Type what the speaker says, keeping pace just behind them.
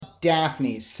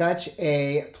Daphne, such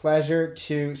a pleasure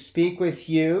to speak with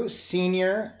you,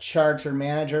 Senior Charter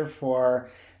Manager for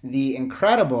the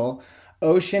incredible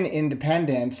Ocean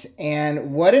Independence.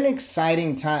 And what an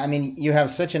exciting time. I mean, you have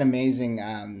such an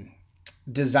amazing,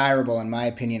 desirable, in my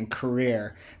opinion,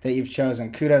 career that you've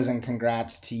chosen. Kudos and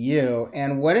congrats to you.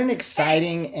 And what an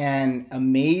exciting and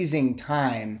amazing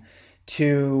time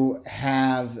to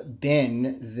have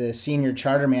been the Senior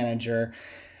Charter Manager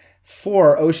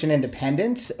for Ocean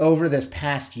Independence over this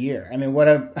past year. I mean, what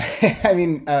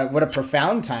a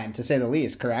profound time, to say the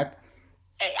least, correct?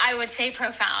 I would say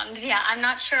profound. Yeah, I'm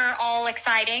not sure all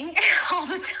exciting all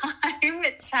the time.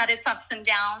 It's had its ups and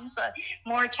downs,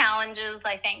 more challenges,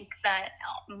 I think, that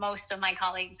most of my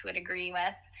colleagues would agree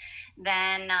with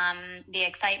than the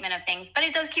excitement of things. But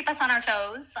it does keep us on our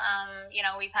toes.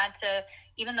 We've had to,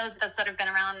 even those that have been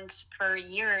around for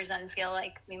years and feel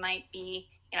like we might be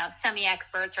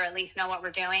semi-experts or at least know what we're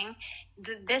doing.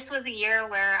 This was a year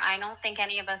where I don't think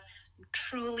any of us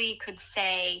truly could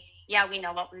say, yeah, we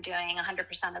know what we're doing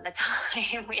 100% of the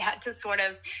time. We had to sort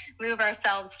of move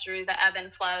ourselves through the ebb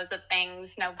and flows of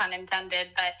things, no pun intended,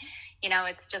 but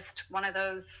it's just one of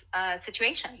those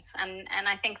situations. And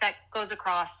I think that goes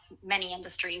across many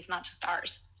industries, not just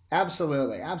ours.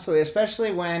 Absolutely. Absolutely.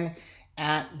 Especially when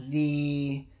at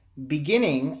the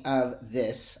beginning of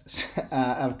this,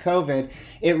 of COVID,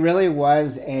 it really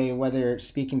was whether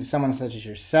speaking to someone such as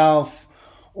yourself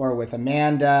or with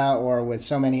Amanda or with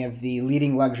so many of the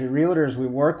leading luxury realtors we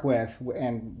work with,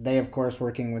 and they, of course,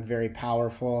 working with very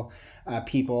powerful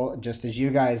people, just as you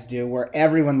guys do, where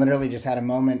everyone literally just had a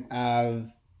moment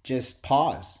of just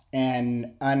pause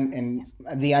and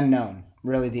the unknown,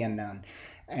 really the unknown.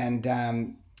 And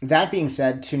that being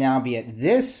said, to now be at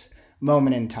this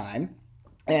moment in time,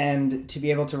 and to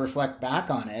be able to reflect back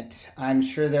on it, I'm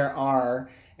sure there are,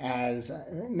 as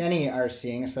many are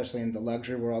seeing, especially in the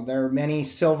luxury world, there are many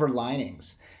silver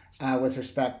linings with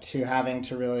respect to having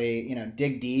to really,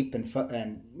 dig deep and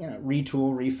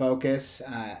retool, refocus,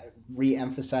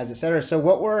 re-emphasize, etc. So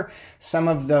what were some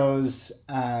of those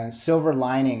silver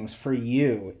linings for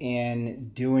you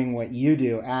in doing what you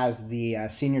do as the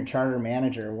Senior Charter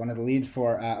Manager, one of the leads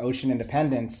for Ocean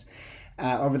Independence,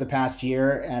 over the past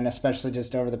year, and especially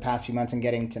just over the past few months and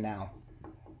getting to now?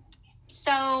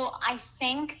 So I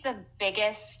think the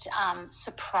biggest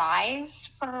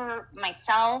surprise for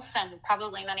myself and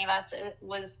probably many of us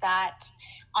was that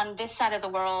on this side of the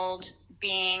world,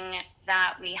 being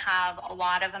that we have a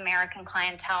lot of American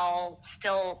clientele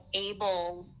still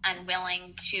able and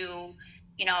willing to,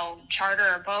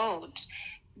 charter a boat,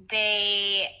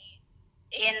 they,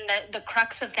 in the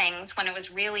crux of things, when it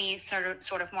was really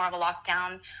sort of more of a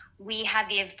lockdown, we had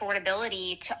the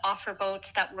affordability to offer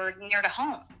boats that were near to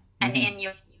home and in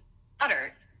your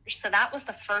water. So that was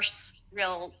the first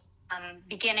real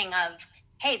beginning of,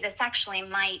 hey, this actually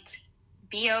might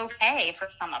be okay for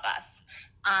some of us.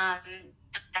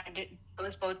 And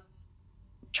those boats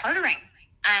chartering,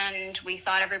 and we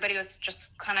thought everybody was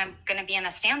just kind of going to be in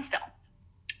a standstill.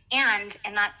 And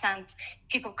in that sense,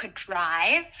 people could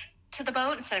drive to the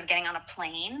boat instead of getting on a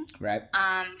plane, right?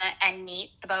 And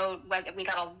meet the boat. We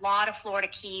got a lot of Florida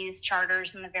Keys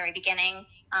charters in the very beginning.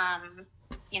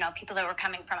 People that were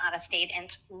coming from out of state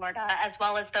into Florida, as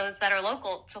well as those that are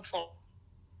local to Florida.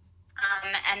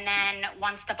 And then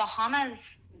once the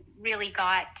Bahamas really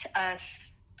got a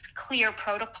clear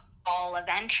protocol of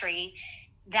entry,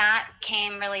 that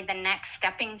came really the next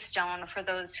stepping stone for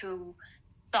those who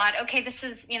thought, okay, this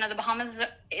is, the Bahamas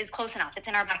is close enough. It's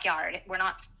in our backyard. We're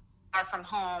not far from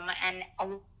home. And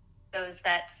those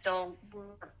that still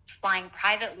were flying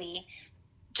privately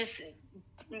just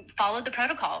followed the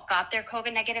protocol, got their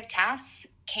COVID negative tests,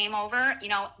 came over.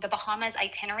 The Bahamas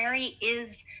itinerary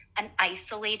is an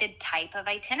isolated type of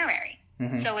itinerary.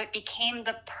 Mm-hmm. So it became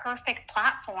the perfect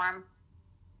platform,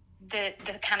 the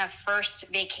kind of first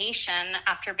vacation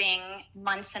after being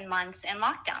months and months in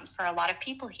lockdown for a lot of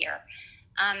people here.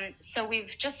 So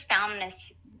we've just found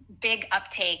this big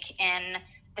uptake in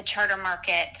the charter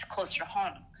market closer to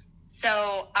home.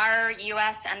 So our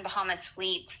U.S. and Bahamas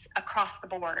fleets across the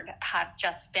board have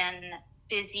just been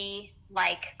busy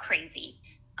like crazy.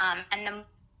 And then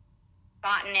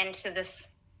gotten into this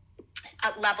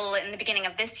level in the beginning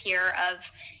of this year of,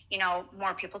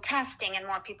 more people testing and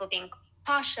more people being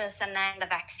cautious, and then the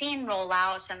vaccine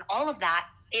rollout and all of that.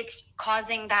 It's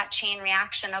causing that chain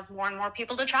reaction of more and more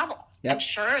people to travel. Yep. I'm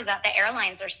sure that the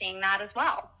airlines are seeing that as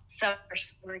well. So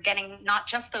we're getting not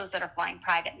just those that are flying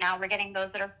private. Now we're getting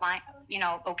those that are flying,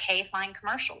 okay, flying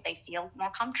commercial. They feel more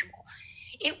comfortable.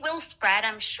 It will spread,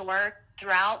 I'm sure,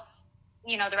 throughout,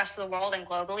 the rest of the world and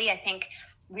globally. I think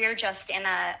we're just in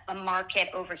a market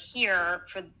over here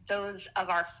for those of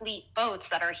our fleet boats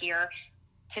that are here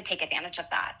to take advantage of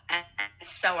that. And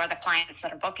so are the clients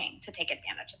that are booking to take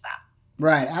advantage of that.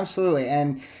 Right, absolutely.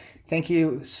 And thank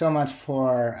you so much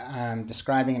for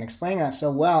describing and explaining that so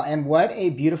well. And what a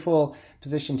beautiful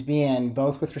position to be in,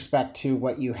 both with respect to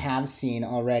what you have seen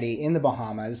already in the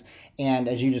Bahamas, and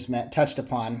as you just touched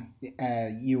upon,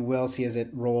 you will see as it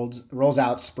rolls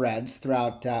out, spreads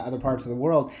throughout other parts of the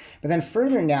world. But then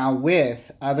further now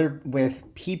with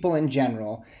people in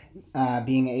general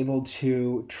being able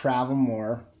to travel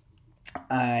more,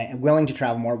 willing to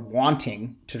travel more,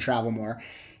 wanting to travel more.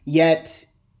 Yet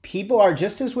people are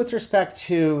just as with respect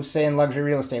to, say, in luxury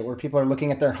real estate, where people are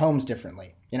looking at their homes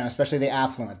differently, especially the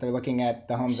affluent. They're looking at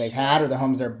the homes they've had or the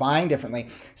homes they're buying differently.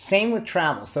 Same with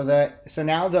travel. So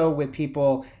now, though, with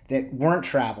people that weren't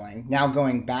traveling, now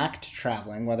going back to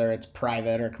traveling, whether it's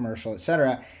private or commercial,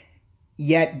 etc.,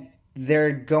 yet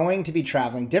they're going to be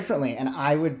traveling differently. And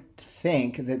I would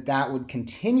think that would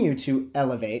continue to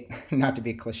elevate, not to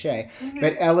be cliche,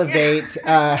 but elevate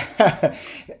the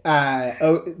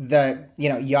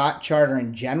yacht charter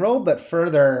in general, but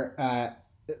further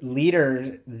the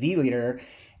leader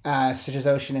such as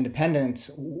Ocean Independence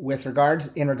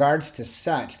in regards to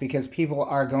such, because people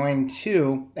are going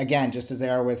to, again, just as they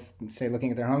are with, say,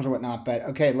 looking at their homes or whatnot, but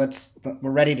okay,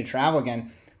 we're ready to travel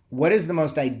again. What is the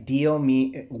most ideal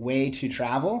way to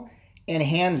travel? And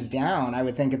hands down, I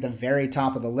would think at the very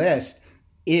top of the list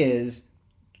is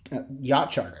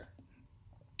yacht charter.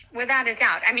 Without a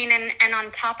doubt. I mean, and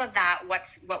on top of that,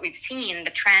 what we've seen,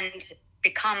 the trend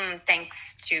become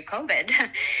thanks to COVID,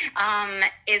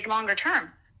 is longer term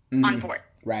on board.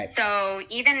 Right. So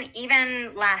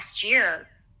even last year,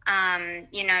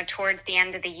 towards the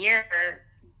end of the year,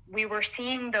 we were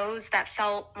seeing those that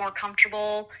felt more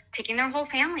comfortable taking their whole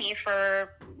family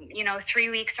for, 3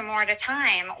 weeks or more at a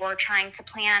time, or trying to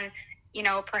plan,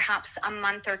 perhaps a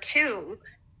month or two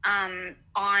on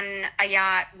a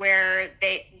yacht, where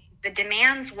the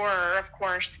demands were, of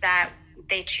course, that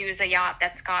they choose a yacht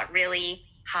that's got really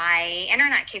high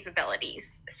internet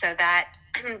capabilities so that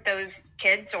those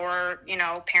kids or,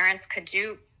 parents could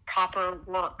do proper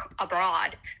work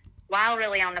abroad while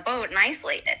really on the boat and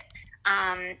isolated.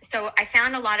 So I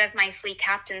found a lot of my fleet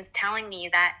captains telling me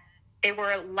that they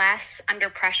were less under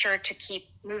pressure to keep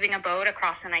moving a boat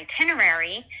across an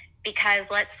itinerary, because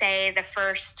let's say the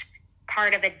first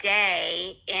part of a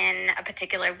day in a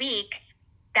particular week,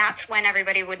 that's when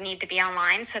everybody would need to be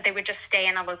online. So they would just stay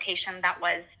in a location that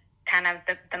was kind of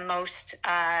the most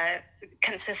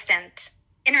consistent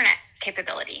internet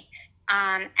capability.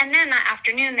 And then that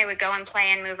afternoon, they would go and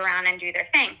play and move around and do their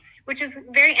thing, which is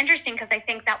very interesting, because I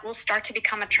think that will start to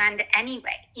become a trend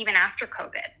anyway, even after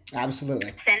COVID.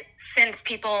 Absolutely. Since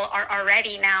people are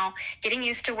already now getting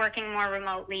used to working more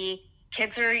remotely,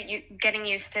 kids are getting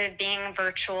used to being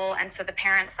virtual, and so the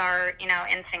parents are,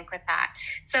 in sync with that.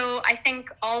 So I think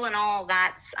all in all,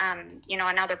 that's,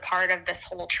 another part of this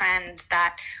whole trend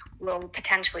that will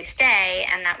potentially stay,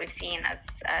 and that we've seen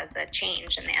as a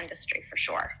change in the industry for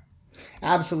sure.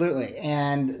 Absolutely.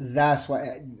 And that's what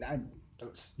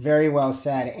very well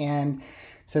said. And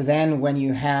so then when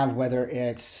you have, whether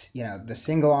it's, the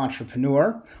single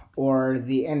entrepreneur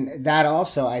and that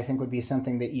also I think would be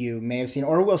something that you may have seen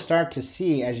or will start to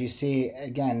see as you see,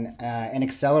 again, an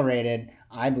accelerated,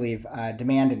 I believe,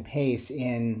 demand and pace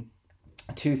in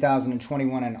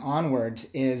 2021 and onwards,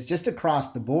 is just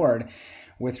across the board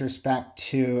with respect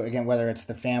to, again, whether it's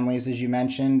the families, as you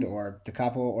mentioned, or the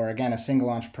couple, or again, a single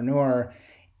entrepreneur,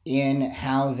 in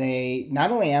how they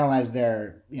not only analyze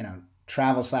their,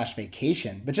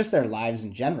 travel/vacation, but just their lives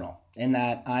in general. In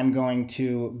that I'm going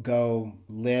to go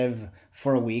live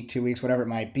for a week, 2 weeks, whatever it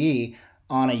might be,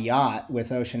 on a yacht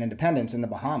with Ocean Independence in the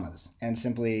Bahamas, and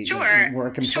simply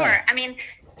work and play. Sure. I mean,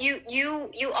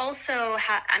 you also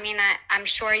have, I'm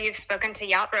sure you've spoken to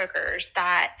yacht brokers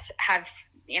that have,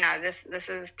 this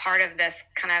is part of this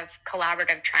kind of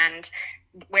collaborative trend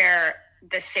where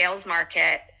the sales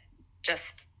market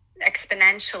just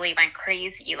exponentially went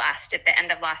crazy at the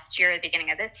end of last year, the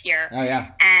beginning of this year. Oh,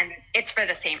 yeah. And it's for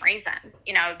the same reason.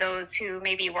 Those who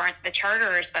maybe weren't the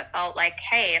charterers but felt like,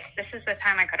 hey, if this is the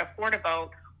time I could afford a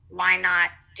boat, why not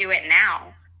do it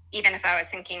now? Even if I was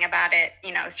thinking about it,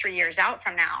 3 years out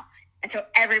from now. And so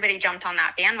everybody jumped on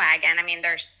that bandwagon. I mean,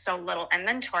 there's so little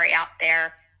inventory out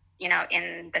there,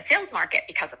 in the sales market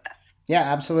because of this. Yeah,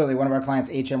 absolutely. One of our clients,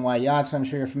 HMY Yachts, I'm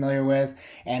sure you're familiar with,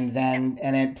 and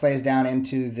it plays down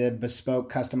into the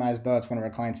bespoke, customized boats. One of our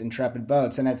clients, Intrepid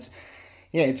Boats, and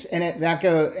it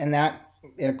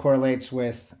correlates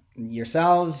with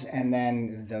yourselves and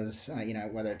then those,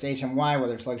 whether it's HMY,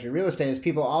 whether it's luxury real estate, is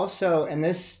people also, and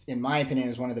this, in my opinion,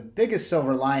 is one of the biggest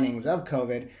silver linings of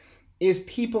COVID, is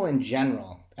people in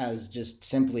general, as just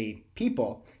simply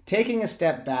people, taking a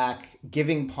step back,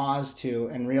 giving pause to,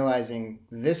 and realizing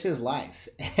this is life.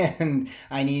 And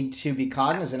I need to be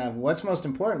cognizant of what's most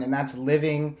important, and that's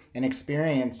living and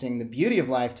experiencing the beauty of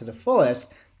life to the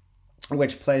fullest,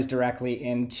 which plays directly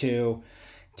into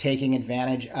taking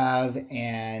advantage of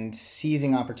and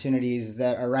seizing opportunities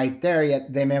that are right there,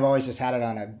 yet they may have always just had it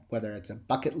on whether it's a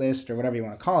bucket list or whatever you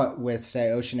want to call it, with,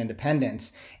 say, Ocean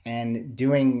Independence, and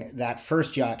doing that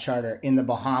first yacht charter in the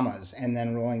Bahamas and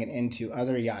then rolling it into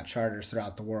other yacht charters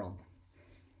throughout the world.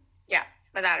 Yeah,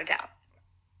 without a doubt.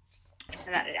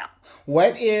 Without a doubt.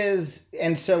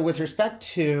 And so with respect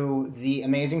to the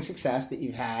amazing success that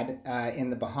you've had in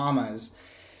the Bahamas,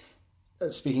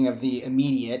 speaking of the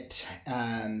immediate,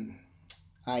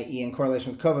 i.e. in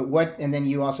correlation with COVID, and then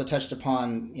you also touched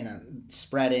upon,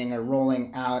 spreading or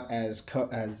rolling out as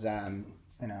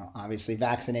obviously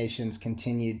vaccinations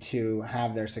continue to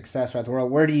have their success throughout the world.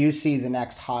 Where do you see the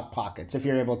next hot pockets, if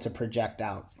you're able to project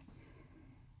out?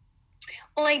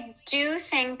 Well, I do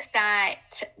think that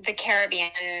the Caribbean,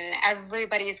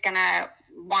 everybody's going to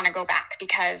want to go back,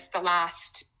 because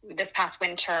this past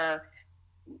winter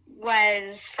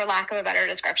was, for lack of a better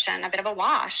description, a bit of a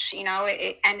wash,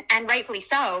 and rightfully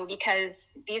so, because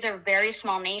these are very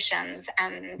small nations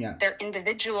and they're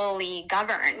individually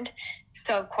governed.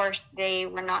 So, of course, they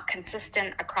were not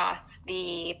consistent across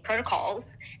the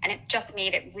protocols, and it just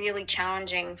made it really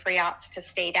challenging for yachts to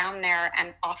stay down there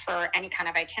and offer any kind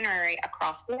of itinerary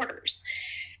across borders.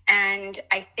 And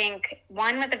I think,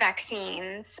 one, with the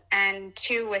vaccines, and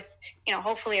two, with,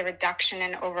 hopefully a reduction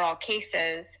in overall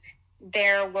cases,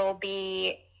 there will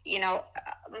be,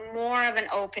 more of an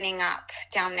opening up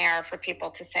down there for people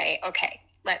to say, okay,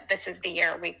 this is the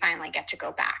year we finally get to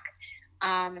go back.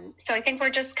 So I think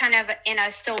we're just kind of in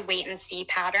a still wait and see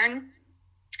pattern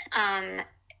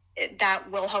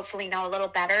that we'll hopefully know a little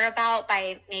better about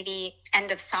by maybe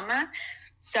end of summer.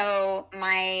 So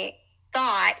my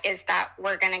thought is that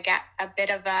we're going to get a bit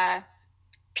of a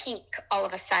peak all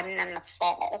of a sudden in the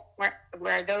fall,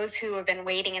 where those who have been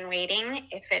waiting,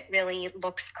 if it really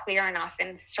looks clear enough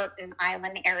in certain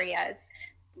island areas,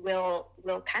 will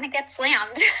kind of get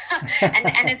slammed.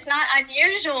 and it's not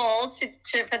unusual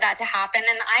for that to happen.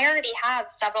 And I already have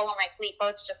several of my fleet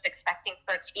boats just expecting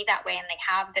for it to be that way, and they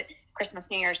have the Christmas,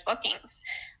 New Year's bookings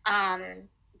down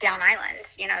island,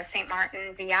 St.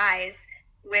 Martin, VIs,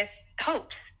 with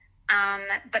hopes.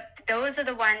 But those are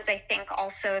the ones I think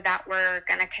also that we're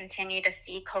going to continue to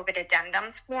see COVID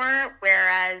addendums for,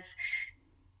 whereas,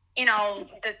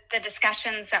 the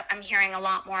discussions that I'm hearing a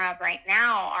lot more of right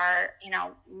now are,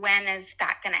 when is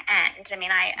that going to end? I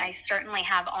mean, I certainly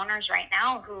have owners right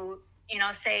now who,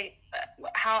 say,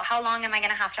 how long am I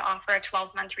going to have to offer a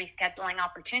 12-month rescheduling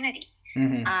opportunity?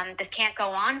 Mm-hmm. This can't go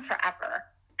on forever,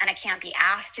 and I can't be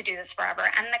asked to do this forever.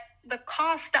 And the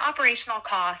cost, the operational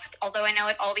cost, although I know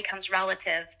it all becomes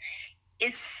relative,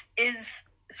 is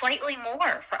slightly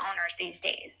more for owners these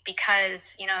days, because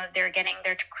they're getting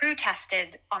their crew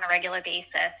tested on a regular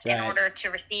basis in order to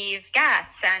receive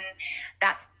guests, and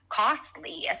that's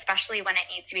costly, especially when it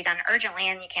needs to be done urgently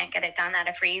and you can't get it done at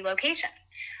a free location,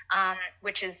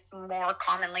 which is more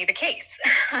commonly the case.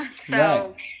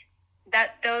 So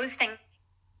that those things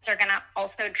are going to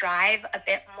also drive a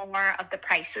bit more of the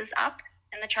prices up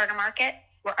in the charter market.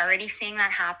 We're already seeing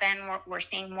that happen. We're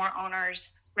seeing more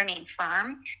owners remain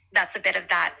firm. That's a bit of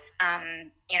that,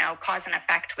 cause and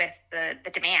effect with the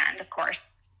demand, of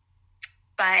course.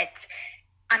 But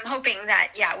I'm hoping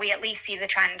that, we at least see the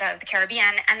trend of the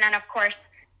Caribbean. And then, of course,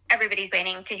 everybody's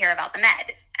waiting to hear about the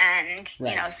Med. And,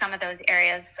 some of those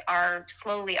areas are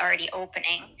slowly already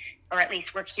opening, or at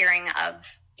least we're hearing of,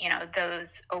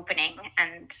 those opening.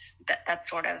 And that's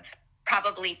sort of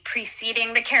probably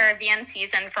preceding the Caribbean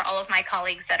season for all of my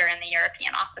colleagues that are in the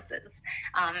European offices,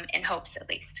 in hopes at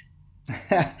least.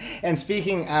 And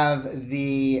speaking of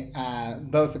the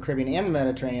both the Caribbean and the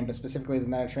Mediterranean, but specifically the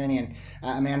Mediterranean,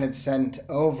 Amanda sent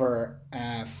over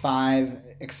 5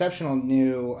 exceptional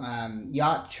new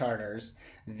yacht charters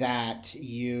that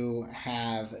you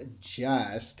have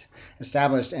just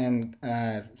established, and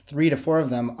 3 to 4 of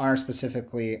them are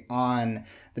specifically on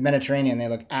the Mediterranean. They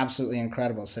look absolutely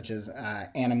incredible, such as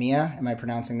Anemia. Am I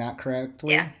pronouncing that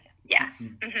correctly? Yes.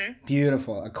 Mm-hmm.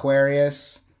 Beautiful.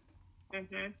 Aquarius.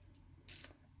 Mm-hmm.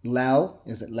 Lel.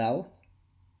 Is it Lel?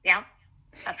 Yeah,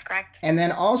 that's correct. And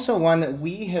then also one that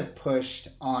we have pushed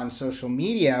on social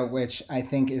media, which I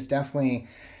think is definitely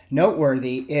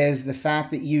noteworthy, is the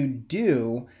fact that you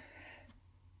do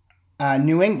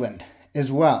New England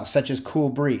as well, such as Cool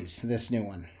Breeze, this new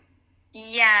one.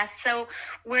 Yeah, so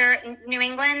New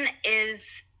England is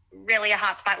really a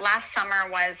hotspot. Last summer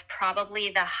was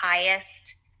probably the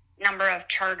highest number of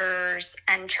charters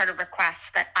and charter requests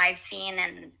that I've seen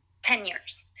in 10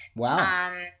 years.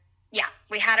 Wow. Yeah,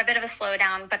 we had a bit of a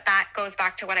slowdown, but that goes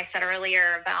back to what I said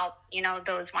earlier about,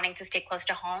 those wanting to stay close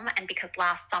to home. And because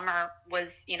last summer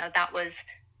was, that was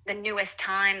the newest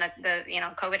time that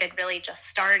COVID had really just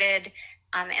started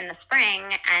in the spring.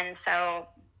 And so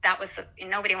that was,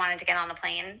 nobody wanted to get on the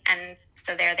plane. And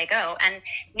so there they go. And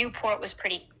Newport was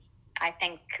pretty, I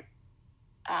think,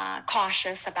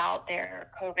 cautious about their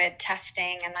COVID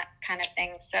testing and that kind of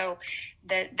thing. So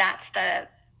that's the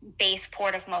base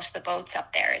port of most of the boats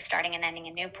up there, is starting and ending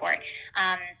in Newport.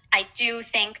 I do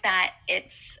think that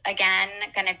it's, again,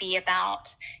 going to be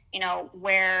about,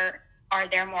 where are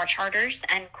there more charters,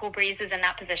 and Cool Breeze is in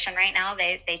that position right now.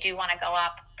 They do want to go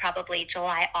up probably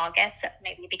July, August,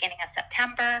 maybe beginning of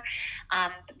September.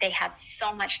 They have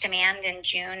so much demand in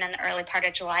June and the early part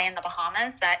of July in the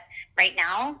Bahamas that right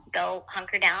now they'll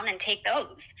hunker down and take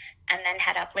those and then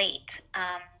head up late.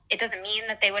 It doesn't mean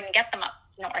that they wouldn't get them up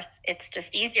north. It's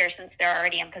just easier since they're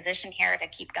already in position here to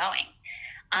keep going.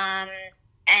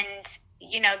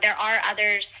 There are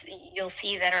others you'll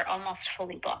see that are almost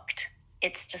fully booked.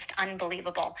 It's just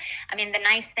unbelievable. I mean, the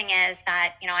nice thing is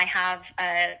that, I have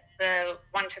the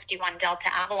 151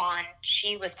 Delta Avalon.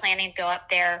 She was planning to go up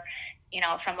there,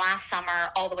 from last summer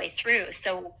all the way through.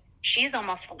 So she's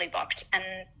almost fully booked. And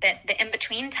the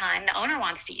in-between time, the owner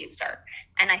wants to use her.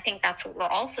 And I think that's what we're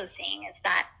also seeing, is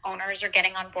that owners are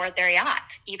getting on board their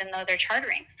yacht, even though they're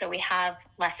chartering. So we have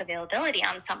less availability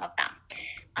on some of them.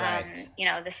 Right.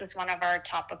 This is one of our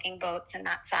top booking boats in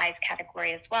that size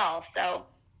category as well. So,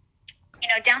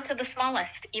 down to the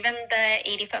smallest, even the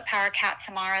 80-foot Power Cat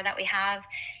Samara that we have,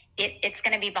 it's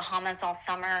going to be Bahamas all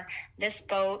summer. This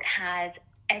boat has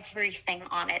everything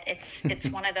on it. It's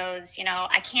one of those,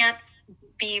 I can't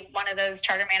be one of those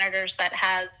charter managers that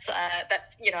has,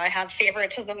 I have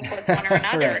favoritism towards one or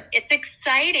another. Right. It's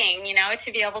exciting,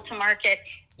 to be able to market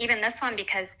even this one,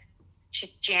 because she's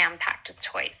jam-packed with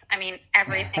toys. I mean,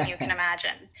 everything you can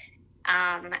imagine.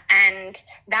 And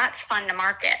that's fun to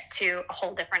market to a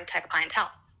whole different type of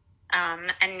clientele.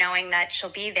 And knowing that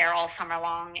she'll be there all summer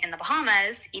long in the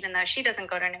Bahamas, even though she doesn't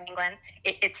go to New England,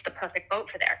 it's the perfect boat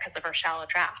for there because of her shallow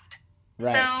draft.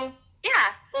 Right. So,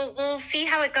 yeah, we'll see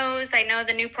how it goes. I know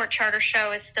the Newport Charter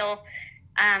Show is still,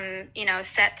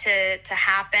 set to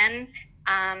happen.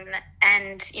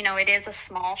 And, it is a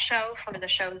small show for the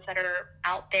shows that are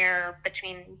out there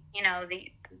between,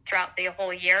 throughout the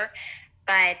whole year.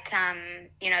 But,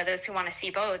 those who want to see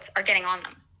boats are getting on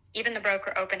them. Even the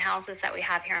broker open houses that we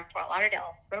have here in Fort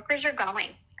Lauderdale, brokers are going,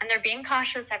 and they're being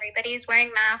cautious. Everybody's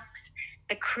wearing masks.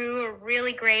 The crew are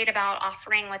really great about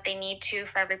offering what they need to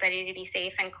for everybody to be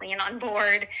safe and clean on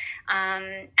board.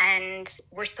 And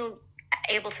we're still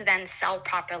able to then sell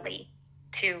properly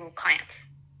to clients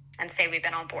and say we've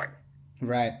been on board.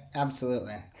 Right.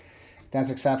 Absolutely. That's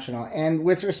exceptional. And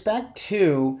with respect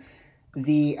to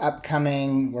the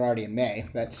upcoming, we're already in May,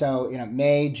 but so,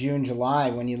 May, June, July,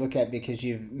 when you look at, because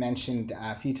you've mentioned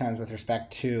a few times with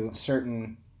respect to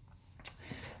certain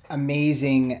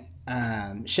amazing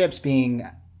ships being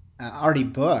already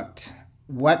booked,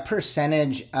 what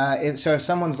percentage, if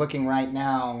someone's looking right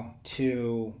now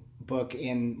to book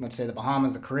in, let's say, the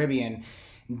Bahamas, the Caribbean,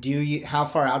 how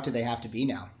far out do they have to be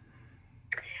now?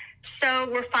 So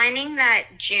we're finding that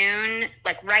June,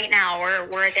 like right now,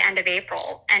 we're at the end of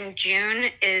April, and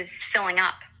June is filling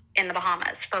up in the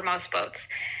Bahamas for most boats.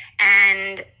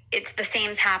 And it's the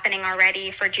same's happening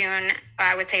already for June,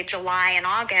 I would say July and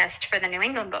August for the New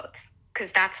England boats,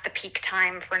 because that's the peak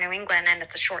time for New England, and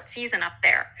it's a short season up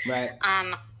there. Right.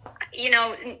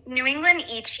 New England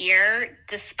each year,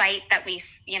 despite that we,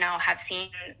 have seen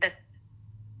the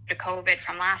COVID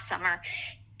from last summer,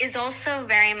 is also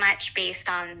very much based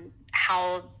on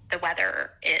how the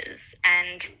weather is.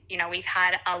 And, we've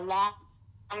had a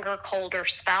longer, colder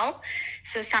spell.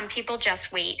 So some people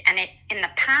just wait. And it, in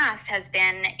the past, has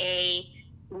been a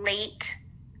late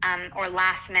or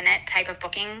last minute type of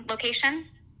booking location,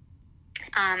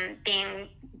 being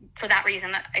for that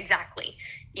reason exactly.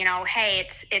 Hey,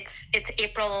 it's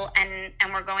April and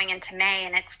we're going into May,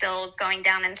 and it's still going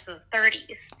down into the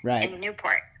 30s right. in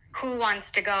Newport. Who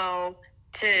wants to go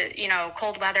to,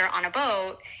 cold weather on a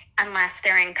boat unless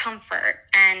they're in comfort?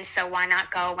 And so why not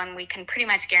go when we can pretty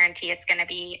much guarantee it's going to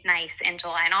be nice in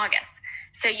July and August?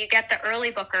 So you get the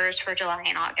early bookers for July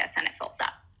and August, and it fills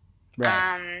up.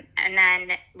 Right. And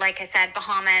then, like I said,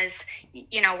 Bahamas,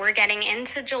 we're getting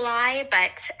into July,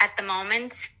 but at the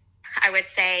moment, I would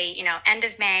say, end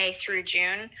of May through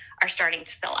June are starting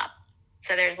to fill up.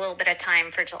 So there's a little bit of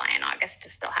time for July and August to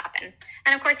still happen.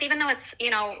 And of course, even though it's,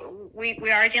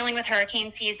 we are dealing with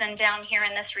hurricane season down here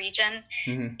in this region,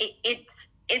 mm-hmm.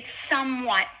 It's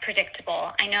somewhat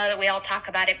predictable. I know that we all talk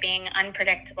about it being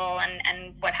unpredictable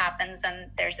and what happens, and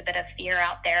there's a bit of fear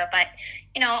out there. But,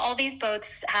 all these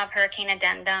boats have hurricane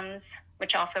addendums,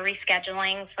 which offer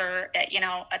rescheduling for,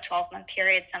 a 12-month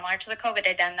period, similar to the COVID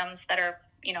addendums that are,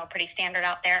 pretty standard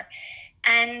out there.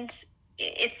 And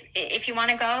it's, if you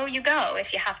want to go, you go.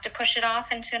 If you have to push it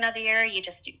off into another year, you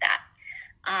just do that.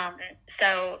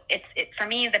 So it's for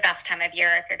me, the best time of year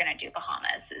if you're going to do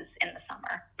Bahamas is in the summer,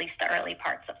 at least the early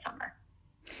parts of summer.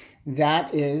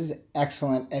 That is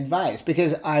excellent advice,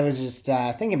 because I was just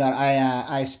thinking about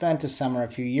I spent a summer a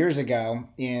few years ago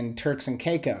in Turks and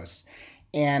Caicos,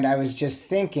 and I was just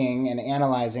thinking and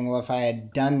analyzing, well, if I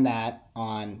had done that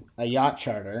on a yacht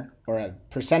charter or a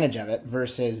percentage of it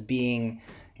versus being,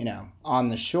 on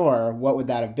the shore, what would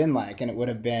that have been like? And it would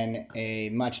have been a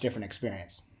much different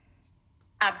experience.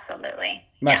 Absolutely.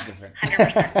 Much different.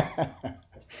 100%.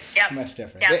 Yep. Much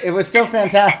different. Yep. It was still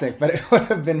fantastic, but it would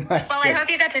have been much Well, different. I hope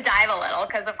you got to dive a little,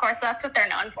 because, of course, that's what they're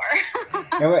known for.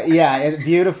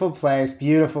 Beautiful place,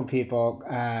 beautiful people.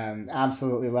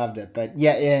 Absolutely loved it. But,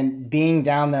 in being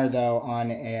down there, though, on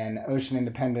an Ocean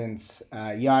Independence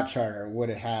yacht charter would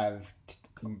have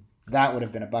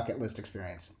been a bucket list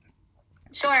experience.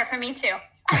 Sure, for me, too.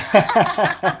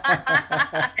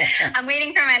 I'm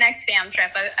waiting for my next fam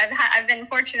trip. I've been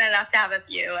fortunate enough to have a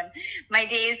few, and my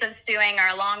days of stewing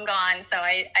are long gone, so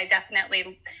I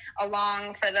definitely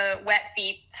along for the wet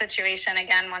feet situation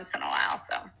again once in a while.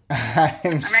 So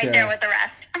I'm right there with the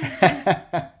rest.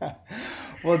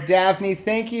 Well, Daphne,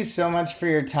 thank you so much for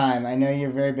your time. I know you're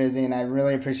very busy, and I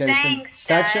really appreciate it. Thanks,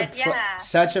 it's been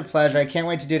such a pleasure. I can't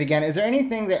wait to do it again. Is there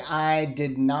anything that I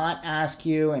did not ask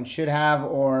you and should have,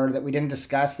 or that we didn't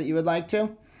discuss that you would like to?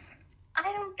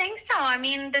 I don't think so. I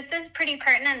mean, this is pretty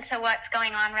pertinent to what's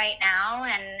going on right now,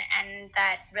 and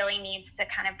that really needs to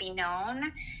kind of be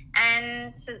known,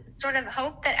 and to sort of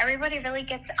hope that everybody really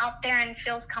gets out there and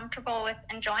feels comfortable with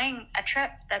enjoying a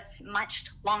trip that's much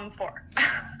longed for.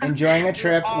 Enjoying a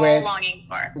trip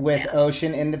with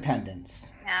Ocean Independence.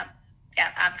 Yeah,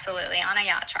 absolutely, on a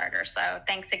yacht charter. So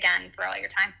thanks again for all your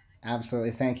time.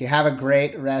 Absolutely. Thank you. Have a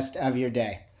great rest of your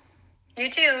day. You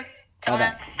too. Till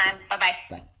next time. Bye-bye.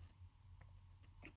 Bye.